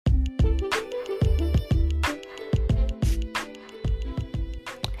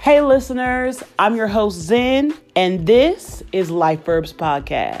Hey listeners, I'm your host Zen, and this is Life Verbs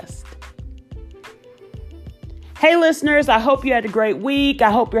Podcast. Hey listeners, I hope you had a great week. I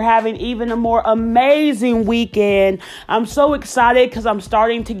hope you're having even a more amazing weekend. I'm so excited because I'm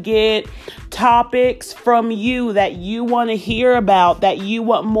starting to get topics from you that you want to hear about, that you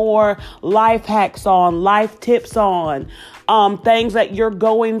want more life hacks on, life tips on, things that you're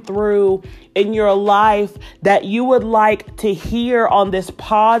going through in your life that you would like to hear on this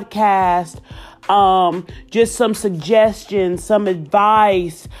podcast. Just some suggestions, some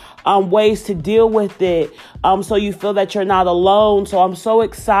advice, ways to deal with it, so you feel that you're not alone. So I'm so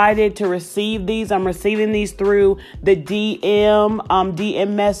excited to receive these. I'm receiving these through the DM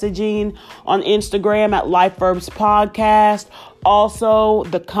messaging on Instagram at Life Verbs Podcast. Also,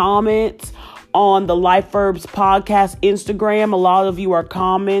 the comments on the Life Verbs Podcast Instagram. A lot of you are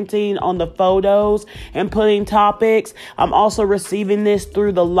commenting on the photos and putting topics. I'm also receiving this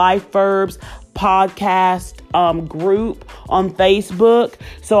through the Life Verbs Podcast group on Facebook.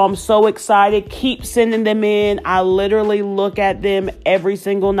 So I'm so excited. Keep sending them in. I literally look at them every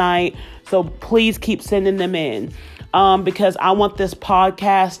single night. So please keep sending them in. Because I want this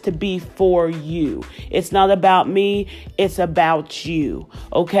podcast to be for you. It's not about me. It's about you.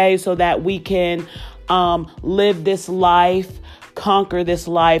 Okay. So that we can live this life, conquer this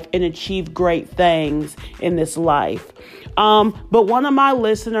life, and achieve great things in this life. But one of my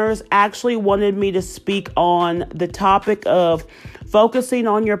listeners actually wanted me to speak on the topic of focusing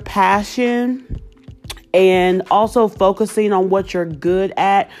on your passion and also focusing on what you're good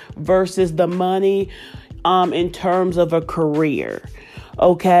at versus the money in terms of a career.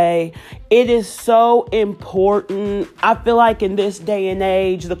 Okay. It is so important. I feel like in this day and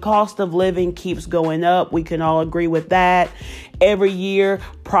age, the cost of living keeps going up. We can all agree with that. Every year,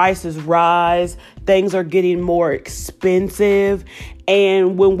 prices rise. Things are getting more expensive.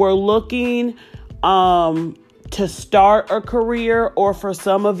 And when we're looking to start a career, or for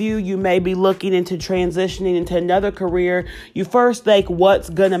some of you, you may be looking into transitioning into another career, you first think, what's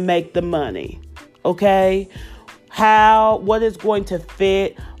going to make the money? Okay? What is going to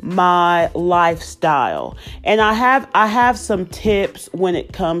fit my lifestyle? And I have some tips when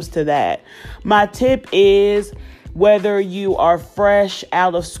it comes to that. My tip is, whether you are fresh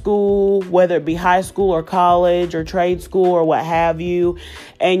out of school, whether it be high school or college or trade school or what have you,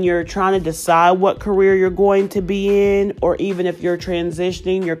 and you're trying to decide what career you're going to be in, or even if you're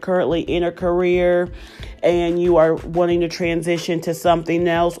transitioning, you're currently in a career and you are wanting to transition to something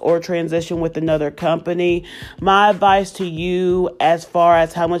else or transition with another company, my advice to you as far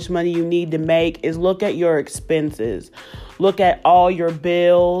as how much money you need to make is look at your expenses. Look at all your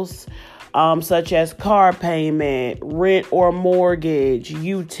bills, such as car payment, rent or mortgage,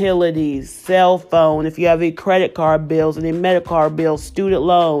 utilities, cell phone, if you have any credit card bills, any Medicare bills, student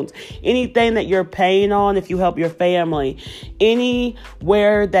loans, anything that you're paying on if you help your family,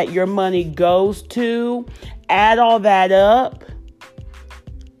 anywhere that your money goes to, add all that up,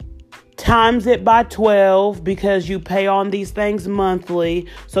 times it by 12 because you pay on these things monthly.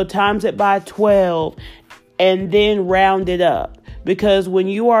 So times it by 12 and then round it up. Because when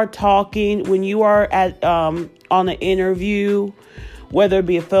you are at on an interview, whether it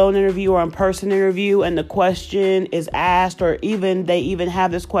be a phone interview or in-person interview, and the question is asked, or they even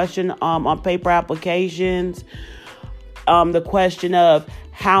have this question on paper applications, the question of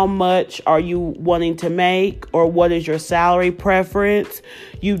how much are you wanting to make, or what is your salary preference,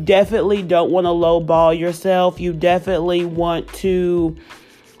 you definitely don't want to lowball yourself. You definitely want to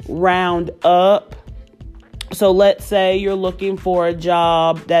round up. So let's say you're looking for a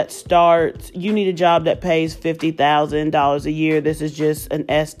job you need a job that pays $50,000 a year. This is just an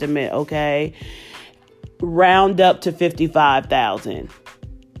estimate, okay? Round up to $55,000.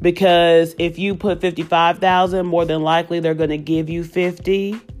 Because if you put $55,000, more than likely they're going to give you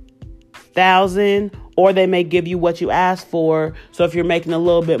 $50,000, or they may give you what you asked for. So if you're making a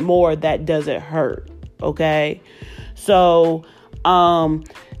little bit more, that doesn't hurt, okay? So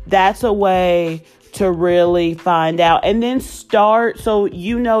that's a way to really find out, and then start. So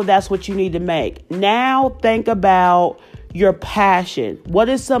that's what you need to make. Now think about your passion. What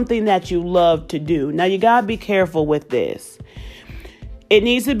is something that you love to do? Now you gotta be careful with this. It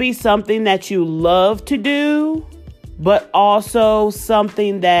needs to be something that you love to do, but also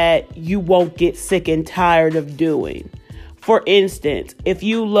something that you won't get sick and tired of doing. For instance, if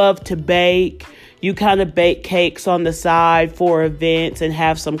you love to bake, you kind of bake cakes on the side for events and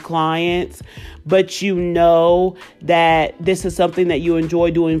have some clients, but you know that this is something that you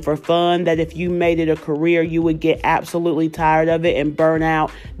enjoy doing for fun, that if you made it a career, you would get absolutely tired of it and burn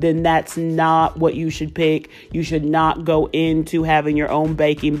out, then that's not what you should pick. You should not go into having your own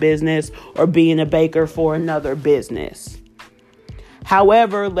baking business or being a baker for another business.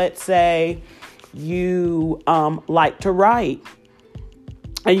 However, let's say you like to write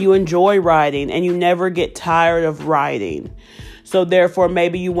and you enjoy writing and you never get tired of writing. So therefore,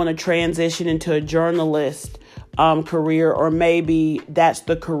 maybe you want to transition into a journalist career, or maybe that's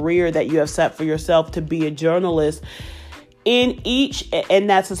the career that you have set for yourself, to be a journalist in each, and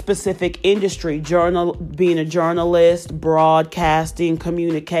that's a specific industry. Being a journalist, broadcasting,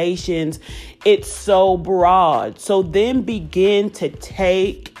 communications, it's so broad. So then begin to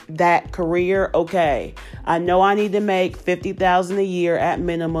take that career. Okay, I know I need to make $50,000 a year at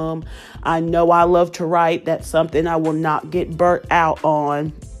minimum. I know I love to write. That's something I will not get burnt out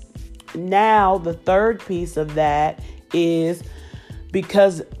on. Now, the third piece of that is,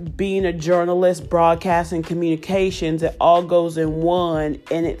 because being a journalist, broadcasting, communications, it all goes in one,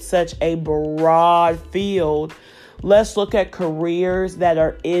 and it's such a broad field. Let's look at careers that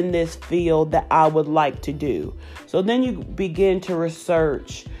are in this field that I would like to do. So then you begin to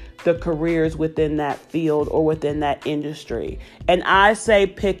research the careers within that field or within that industry. And I say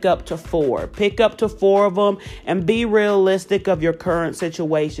pick up to 4. Pick up to 4 of them and be realistic of your current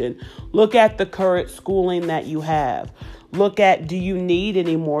situation. Look at the current schooling that you have. Look at, do you need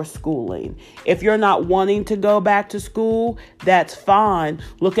any more schooling? If you're not wanting to go back to school, that's fine.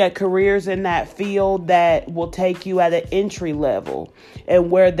 Look at careers in that field that will take you at an entry level and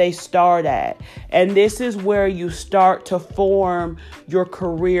where they start at. And this is where you start to form your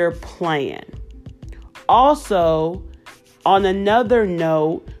career plan. Also, on another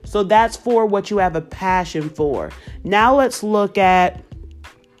note, so that's for what you have a passion for. Now let's look at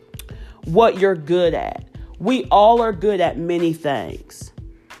what you're good at. We all are good at many things.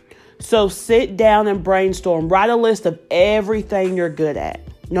 So sit down and brainstorm. Write a list of everything you're good at,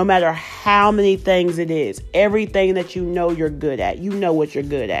 no matter how many things it is. Everything that you know you're good at. You know what you're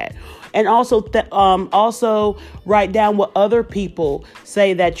good at. And also write down what other people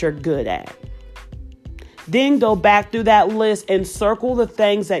say that you're good at. Then go back through that list and circle the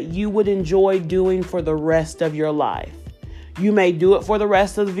things that you would enjoy doing for the rest of your life. You may do it for the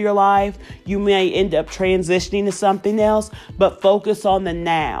rest of your life. You may end up transitioning to something else, but focus on the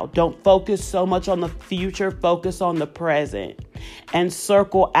now. Don't focus so much on the future. Focus on the present and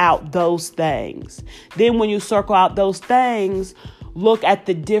circle out those things. Then when you circle out those things, look at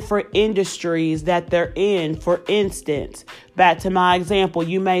the different industries that they're in. For instance, back to my example,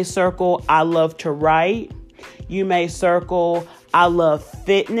 you may circle, I love to write. You may circle, I love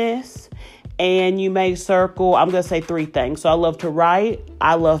fitness. And you may circle, I'm going to say 3 things. So I love to write,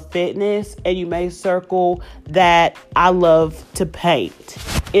 I love fitness, and you may circle that I love to paint.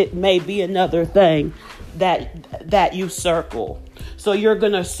 It may be another thing that you circle. So you're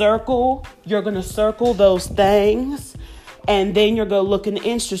going to circle those things, and then you're going to look in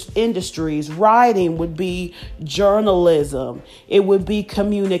industries. Writing would be journalism. It would be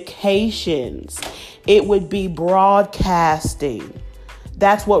communications. It would be broadcasting.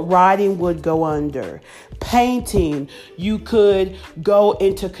 That's what writing would go under. Painting, you could go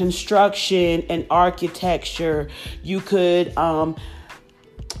into construction and architecture. You could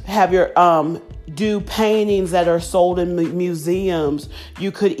have your do paintings that are sold in museums.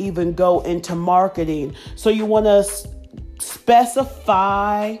 You could even go into marketing. So you want to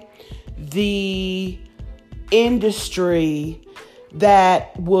specify the industry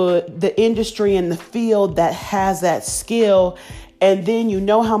the industry in the field that has that skill. And then you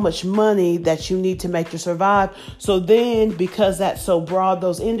know how much money that you need to make to survive. So then, because that's so broad,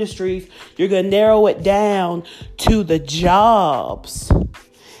 those industries, you're going to narrow it down to the jobs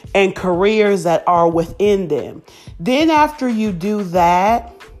and careers that are within them. Then after you do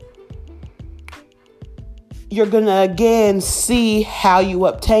that, you're going to again see how you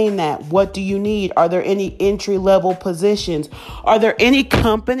obtain that. What do you need? Are there any entry-level positions? Are there any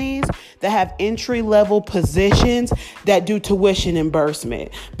companies that have entry-level positions that do tuition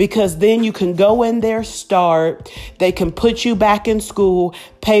reimbursement? Because then you can go in there, start. They can put you back in school,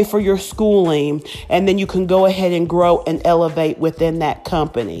 pay for your schooling, and then you can go ahead and grow and elevate within that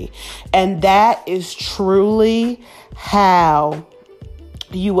company. And that is truly how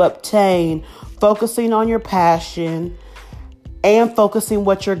you obtain focusing on your passion and focusing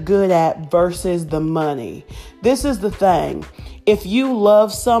what you're good at versus the money. This is the thing. If you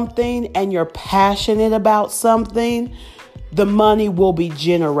love something and you're passionate about something, the money will be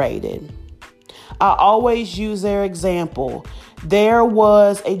generated. I always use their example. There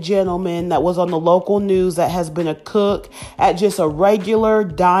was a gentleman that was on the local news that has been a cook at just a regular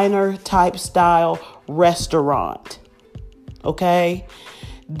diner type style restaurant. Okay?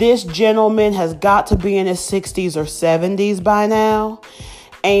 This gentleman has got to be in his 60s or 70s by now.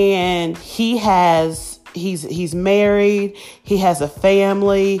 And he's married. He has a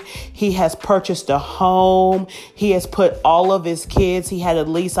family. He has purchased a home. He has put all of his kids. He had at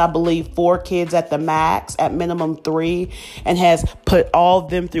least, I believe, 4 kids at the max, at minimum 3, and has put all of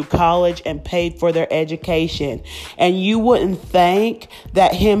them through college and paid for their education. And you wouldn't think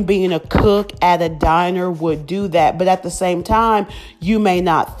that him being a cook at a diner would do that. But at the same time, you may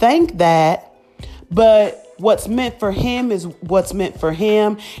not think that, but what's meant for him is what's meant for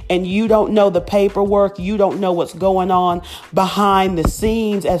him. And you don't know the paperwork. You don't know what's going on behind the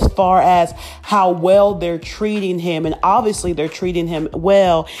scenes as far as how well they're treating him. And obviously they're treating him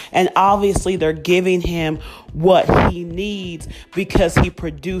well. And obviously they're giving him what he needs because he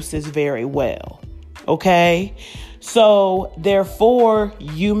produces very well. Okay. So therefore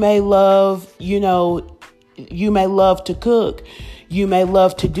you may love to cook. You may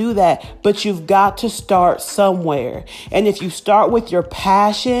love to do that, but you've got to start somewhere. And if you start with your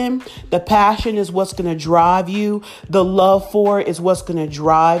passion, the passion is what's going to drive you. The love for it is what's going to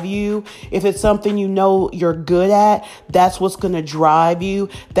drive you. If it's something you know you're good at, that's what's going to drive you.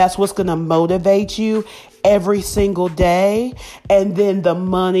 That's what's going to motivate you every single day, and then the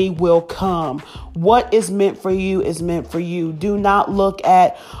money will come. What is meant for you is meant for you. Do not look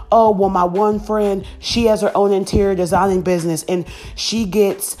at, oh, well, my one friend, she has her own interior designing business and she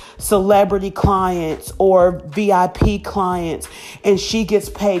gets celebrity clients or VIP clients and she gets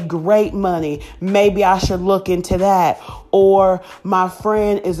paid great money. Maybe I should look into that. Or my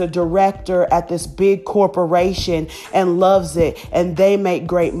friend is a director at this big corporation and loves it and they make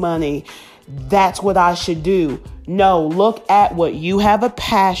great money. That's what I should do. No, look at what you have a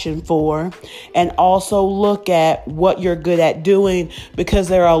passion for and also look at what you're good at doing, because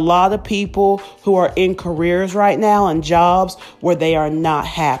there are a lot of people who are in careers right now and jobs where they are not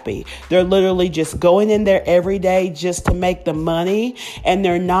happy. They're literally just going in there every day just to make the money, and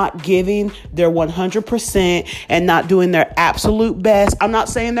they're not giving their 100% and not doing their absolute best. I'm not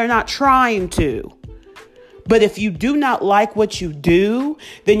saying they're not trying to. But if you do not like what you do,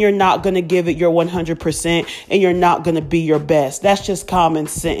 then you're not going to give it your 100% and you're not going to be your best. That's just common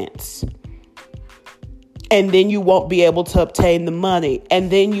sense. And then you won't be able to obtain the money.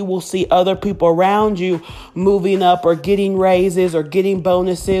 And then you will see other people around you moving up or getting raises or getting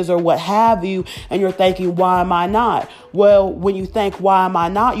bonuses or what have you. And you're thinking, why am I not? Well, when you think, why am I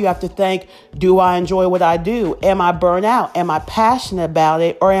not? You have to think, do I enjoy what I do? Am I burnt out? Am I passionate about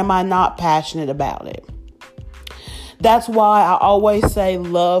it? Or am I not passionate about it? That's why I always say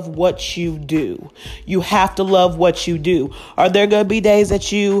love what you do. You have to love what you do. Are there going to be days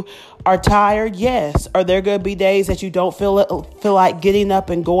that you are tired? Yes. Are there going to be days that you don't feel like getting up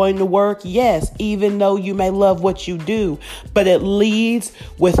and going to work? Yes, even though you may love what you do. But it leads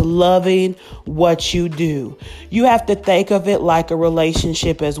with loving what you do. You have to think of it like a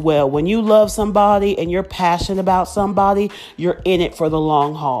relationship as well. When you love somebody and you're passionate about somebody, you're in it for the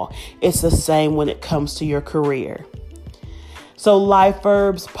long haul. It's the same when it comes to your career. So Life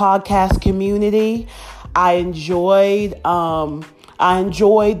Verbs podcast community, I enjoyed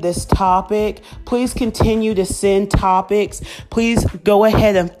this topic. Please continue to send topics. Please go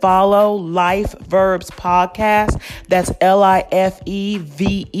ahead and follow Life Verbs podcast. That's LIFEVERBS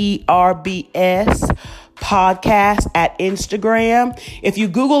podcast at Instagram. If you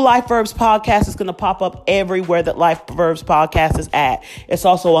Google Life Verbs podcast, it's going to pop up everywhere that Life Verbs podcast is at. It's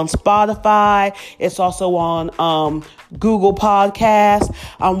also on Spotify. It's also on Google Podcast.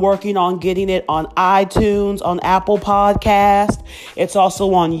 I'm working on getting it on iTunes, on Apple Podcast. It's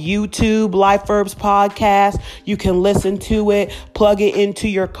also on YouTube, Life Verbs Podcast. You can listen to it, plug it into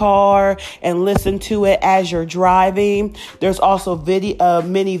your car, and listen to it as you're driving. There's also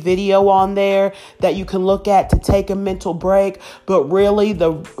mini video on there that you can look at to take a mental break. But really,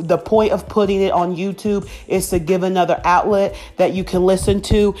 the point of putting it on YouTube is to give another outlet that you can listen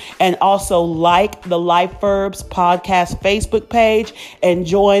to, and also like the Life Verbs Podcast Facebook page and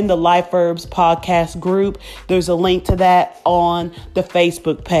join the Life Verbs Podcast group. There's a link to that on the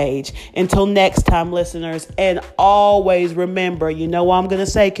Facebook page. Until next time, listeners, and always remember, you know what I'm going to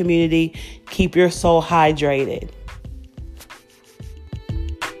say, community, keep your soul hydrated.